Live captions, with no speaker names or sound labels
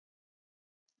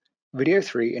video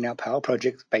 3 in our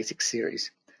Powerproject Basics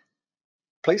series.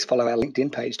 Please follow our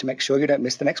LinkedIn page to make sure you don't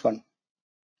miss the next one.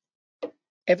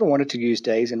 Ever wanted to use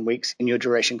days and weeks in your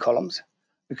duration columns?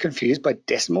 Were confused by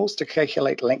decimals to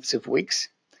calculate lengths of weeks?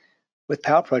 With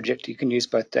Powerproject, you can use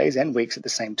both days and weeks at the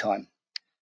same time.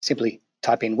 Simply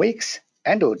type in weeks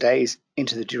and/or days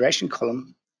into the duration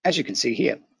column, as you can see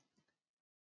here.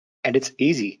 And it's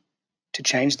easy to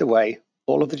change the way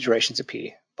all of the durations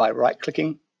appear by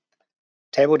right-clicking,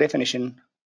 Table Definition,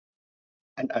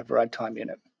 and Override Time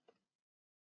Unit.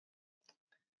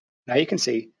 Now you can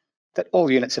see that all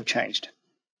units have changed.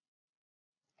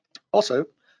 Also,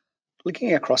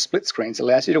 linking across split screens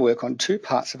allows you to work on two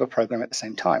parts of a program at the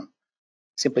same time.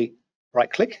 Simply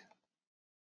right-click,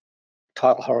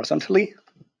 tile horizontally.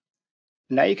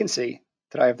 Now you can see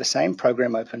that I have the same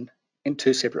program open in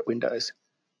two separate windows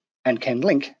and can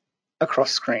link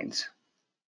across screens.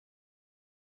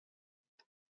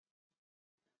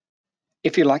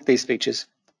 If you like these features,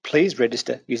 please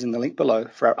register using the link below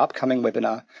for our upcoming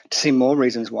webinar to see more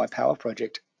reasons why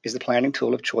Powerproject is the planning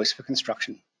tool of choice for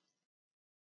construction.